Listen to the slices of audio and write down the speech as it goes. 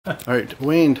Alright,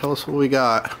 Wayne, tell us what we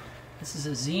got. This is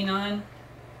a Xenon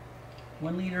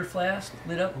 1 liter flask,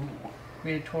 lit up,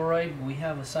 created toroid. We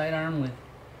have a sidearm with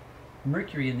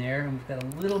mercury in there, and we've got a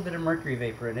little bit of mercury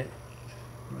vapor in it.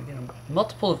 We get a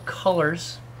multiple of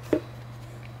colors, and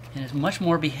it's much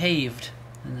more behaved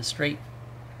than the straight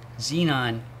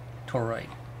Xenon toroid.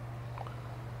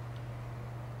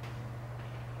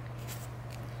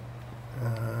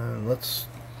 Let's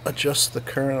adjust the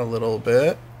current a little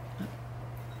bit.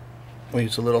 We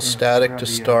use a little static to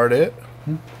start it.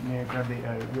 May I grab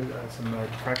some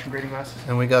diffraction grading glasses?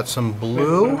 And we got some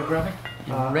blue.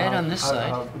 And red on this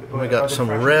side. We got some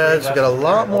reds. We got a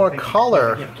lot more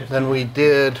color than we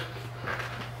did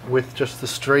with just the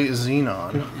straight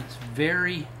Xenon. It's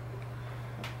very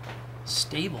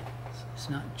stable. It's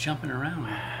not jumping around.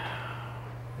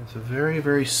 It's very,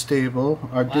 very stable.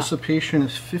 Our dissipation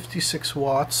is 56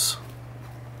 watts.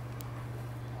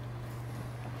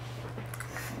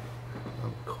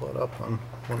 I'm caught up on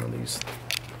one of these.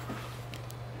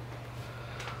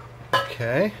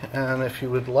 Okay, and if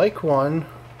you would like one,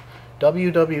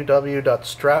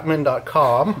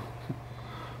 www.strattman.com.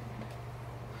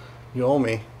 You owe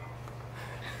me.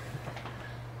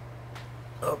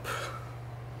 Up.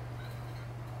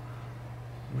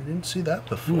 We didn't see that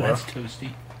before. Ooh, that's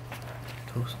toasty.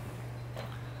 Toast.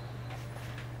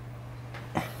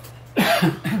 Okay.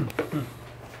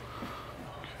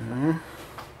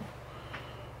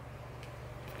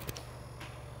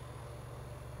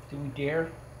 Do we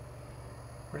dare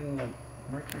bring the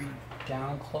mercury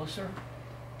down closer?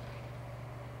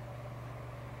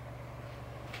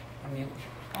 I mean,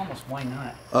 almost why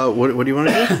not? What do you want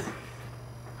to do?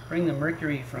 Bring the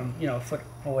mercury from, a foot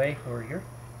away over here.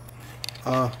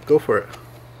 Go for it.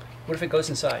 What if it goes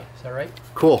inside? Is that right?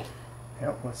 Cool.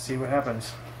 Yep, let's see what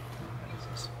happens.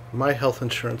 My health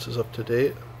insurance is up to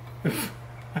date. Oh,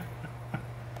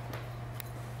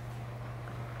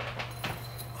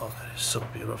 that is so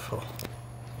beautiful.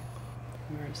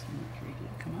 Where is the mercury? Did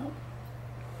it come out?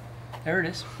 There it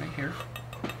is, right here.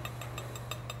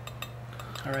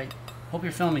 All right. Hope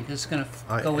you're filming. This is going to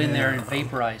go in there and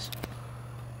vaporize.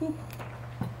 Boop.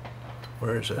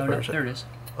 Where is it? Oh, Where no, is it? there it is.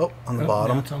 Oh, on the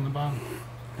bottom. It's on the bottom.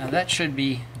 Now that should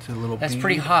be. It's a little. That's bead.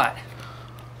 pretty hot.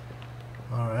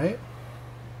 All right.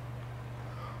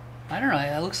 I don't know.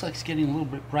 It looks like it's getting a little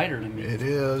bit brighter to me. It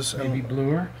is. Maybe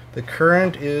bluer? The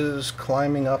current is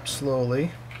climbing up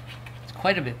slowly. It's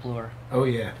quite a bit bluer. Oh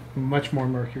yeah, much more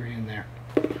mercury in there.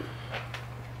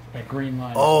 That green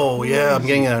line. Oh yeah, I'm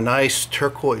getting a nice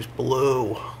turquoise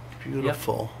blue.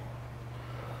 Beautiful.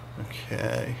 Yep.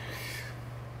 Okay.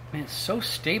 Man, it's so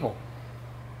stable.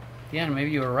 Yeah,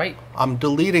 maybe you were right. I'm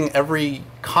deleting every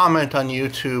comment on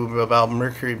YouTube about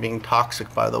mercury being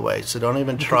toxic, by the way, so don't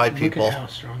even try, people. Look at how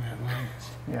strong that line is.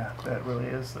 Yeah, that really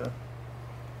is the...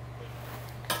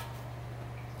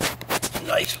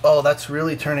 Nice. Oh, that's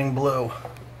really turning blue.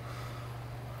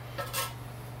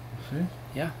 See?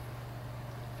 Yeah.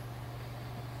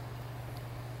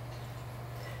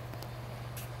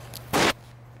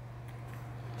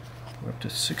 We're up to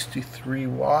 63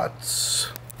 watts.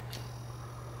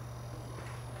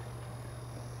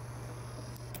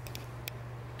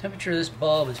 Temperature of this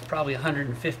bulb is probably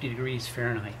 150 degrees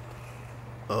Fahrenheit.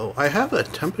 Oh, I have a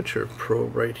temperature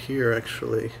probe right here,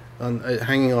 actually, on,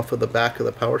 hanging off of the back of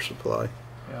the power supply.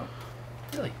 Yeah.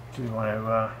 Really? Do you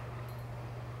want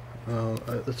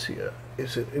to... Let's see,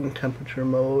 is it in temperature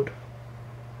mode?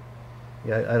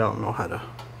 Yeah, I don't know how to...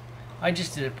 I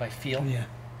just did it by feel. Yeah.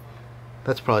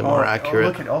 That's probably more accurate. Oh,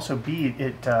 look, it also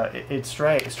it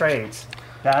striates.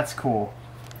 That's cool.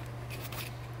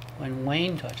 When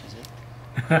Wayne touches it.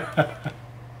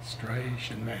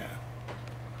 Striation man.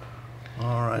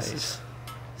 All right. This is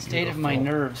state of my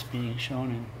nerves being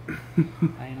shown in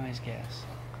ionized gas.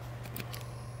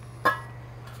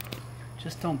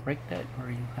 Just don't break that, or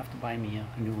you have to buy me a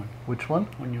new one. Which one?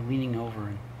 When you're leaning over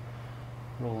and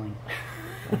rolling.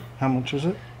 How much is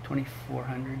it?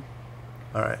 2,400.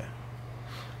 All right.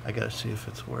 I gotta see if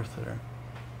it's worth it.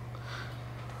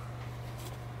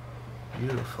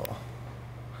 Beautiful.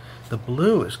 The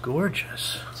blue is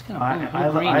gorgeous. It's kind of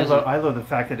blue-green, isn't it? I love the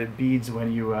fact that it beads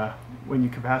when you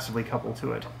capacitively couple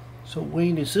to it. So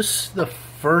Wayne, is this the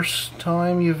first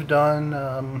time you've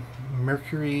done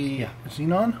Mercury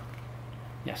Xenon?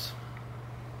 Yes.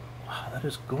 Wow, that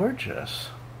is gorgeous.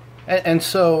 And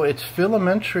so it's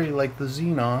filamentary like the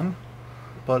Xenon,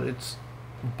 but it's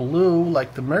blue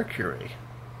like the Mercury.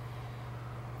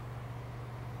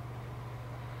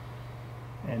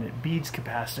 And it beads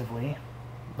capacitively.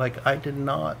 Like, I did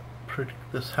not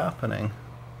predict this happening.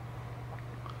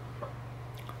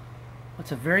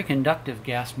 It's a very conductive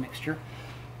gas mixture.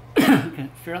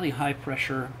 fairly high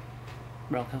pressure,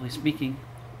 relatively speaking,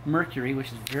 mercury, which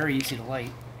is very easy to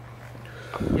light.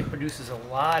 It produces a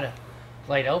lot of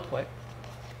light output.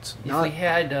 If we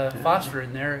had phosphor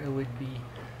in there, it would be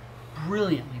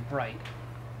brilliantly bright.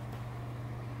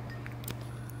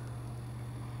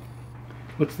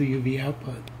 What's the UV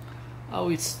output? Oh,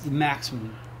 it's the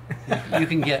maximum you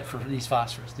can get for these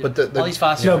phosphors. But all these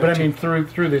phosphors. No, but I mean through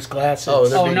this glass. Oh,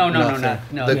 it's- there'd Oh,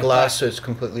 be no. The Yeah. glass is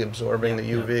completely absorbing the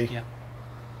UV. Yeah.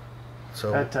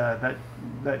 So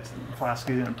That flask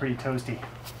is pretty toasty.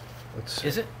 let's,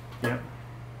 Is it? Yep.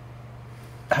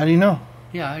 how do you know?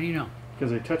 Yeah. How do you know?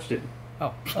 Because I touched it.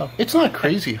 Oh. It's not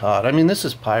crazy hot. I mean, this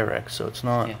is Pyrex, so it's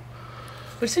not. Yeah.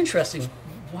 But it's interesting.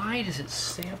 Why does it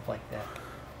stay up like that?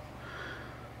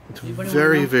 It's Anybody wanna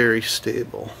very, know? very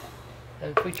stable.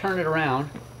 If we turn it around.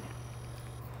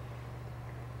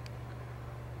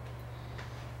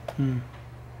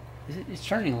 It's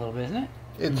turning a little bit, isn't it?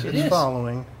 It's It is.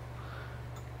 following.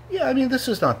 Yeah, I mean, this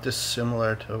is not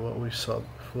dissimilar to what we saw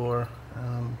before.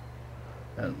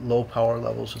 At low power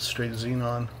levels with straight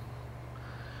xenon.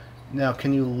 Now,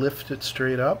 can you lift it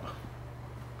straight up?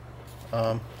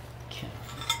 Okay.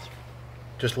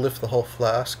 Just lift the whole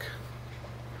flask.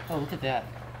 Oh, look at that.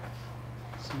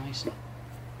 It's nice.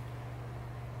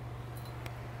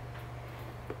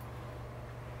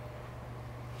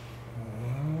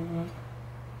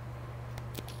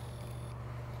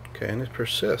 Okay, and it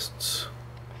persists.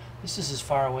 This is as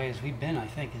far away as we've been, I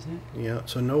think, isn't it? Yeah,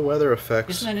 so no weather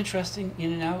effects. Isn't that interesting?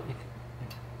 In and out.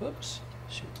 Whoops.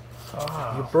 Shoot.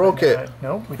 Oh, You broke it.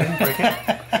 Nope, we didn't break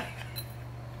it.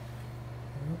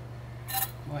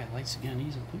 Boy, lights again.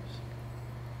 Easy. Oops.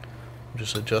 I'm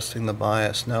just adjusting the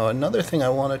bias. Now, another thing I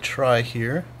want to try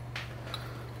here.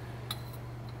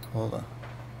 Hold on.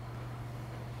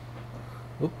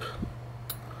 Oop.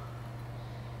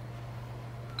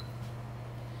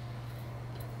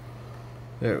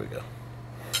 There we go.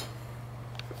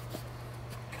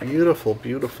 Beautiful,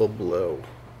 beautiful blue.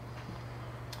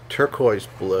 Turquoise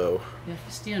blue. Yeah, if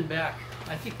you stand back,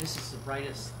 I think this is the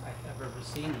brightest I've ever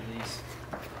seen of these.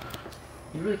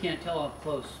 You really can't tell up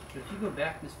close, but if you go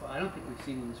back this far, I don't think we've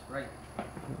seen them this bright.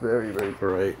 Very, very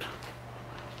bright.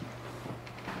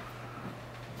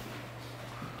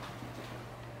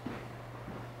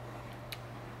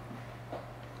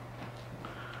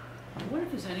 I wonder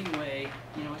if there's any way,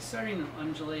 it's starting to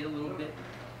undulate a little bit.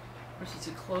 Of course, it's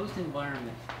a closed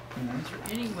environment. Is there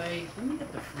any way, let me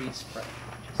get the freeze spray,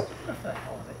 just for the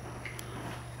hell of it.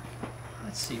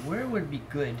 Let's see, where would be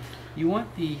good? You want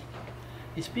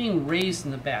it's being raised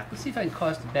in the back. Let's see if I can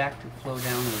cause the back to flow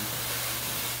downward.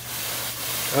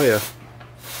 Oh yeah.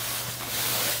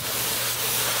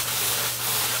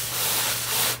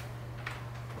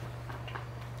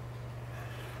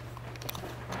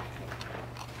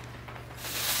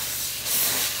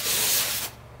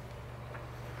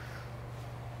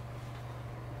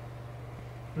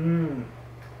 Hmm.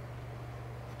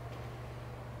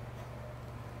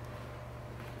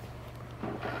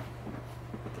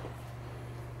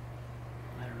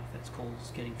 I don't know if that's cold,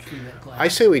 it's getting through that glass. I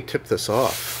say we tip this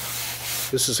off.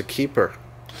 This is a keeper.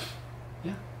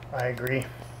 Yeah, I agree.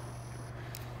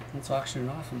 let's auction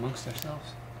it off amongst ourselves.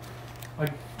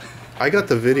 I got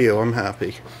the video. I'm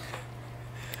happy.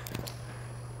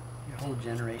 Your whole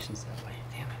generation's that way.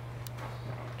 Damn it.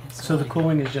 It's So the silly.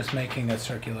 cooling is just making a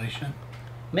circulation.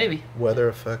 Maybe. Weather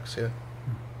effects, yeah.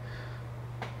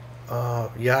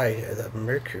 Yeah, that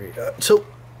mercury. So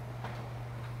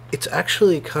it's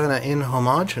actually kind of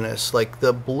inhomogeneous. Like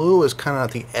the blue is kind of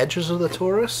at the edges of the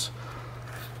torus.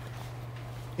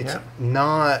 It's Yeah.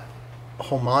 not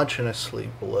homogeneously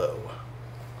blue.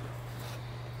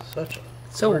 Such a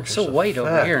So gorgeous white over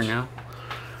effect. here now.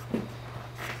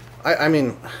 I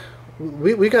mean,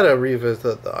 we gotta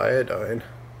revisit the iodine.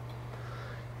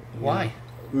 Why?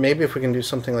 Maybe if we can do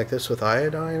something like this with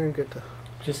iodine and get the.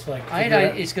 Just like figure Iodine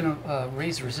out- is going to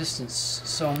raise resistance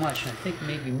so much. I think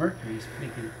maybe mercury is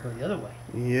making it go the other way.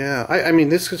 Yeah, I mean,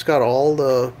 this has got all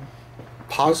the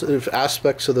positive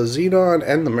aspects of the xenon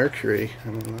and the mercury. I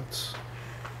mean, that's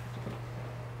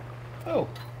Oh.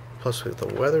 plus with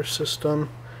the weather system.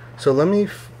 So let me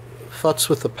futz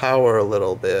with the power a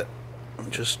little bit. I'm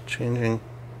just changing.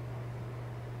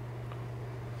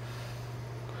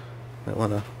 I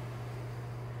want to.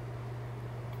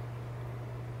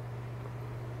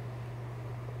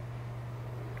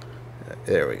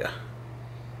 There we go.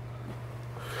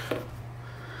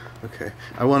 Okay,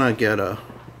 I want to get a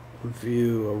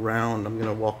view around. I'm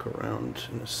going to walk around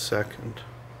in a second.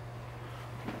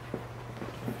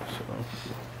 So,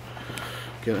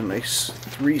 get a nice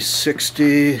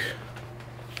 360.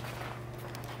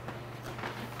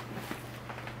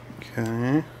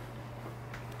 Okay.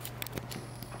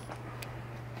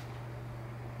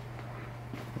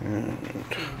 And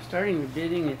We're starting the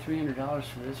bidding at $300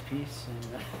 for this piece,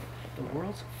 and the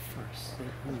world's first.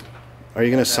 are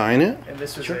you going to sign it? And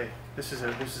this is Sure. a this is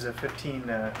a 15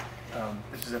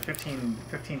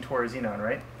 15 Tor Xenon,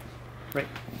 right? Right.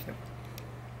 Yep.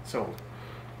 Sold.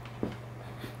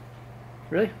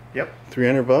 Really? Yep.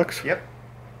 $300? Yep.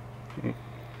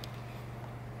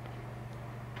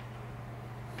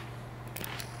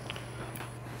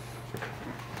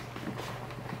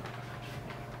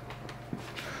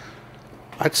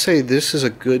 I'd say this is a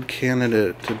good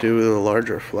candidate to do with a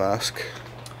larger flask.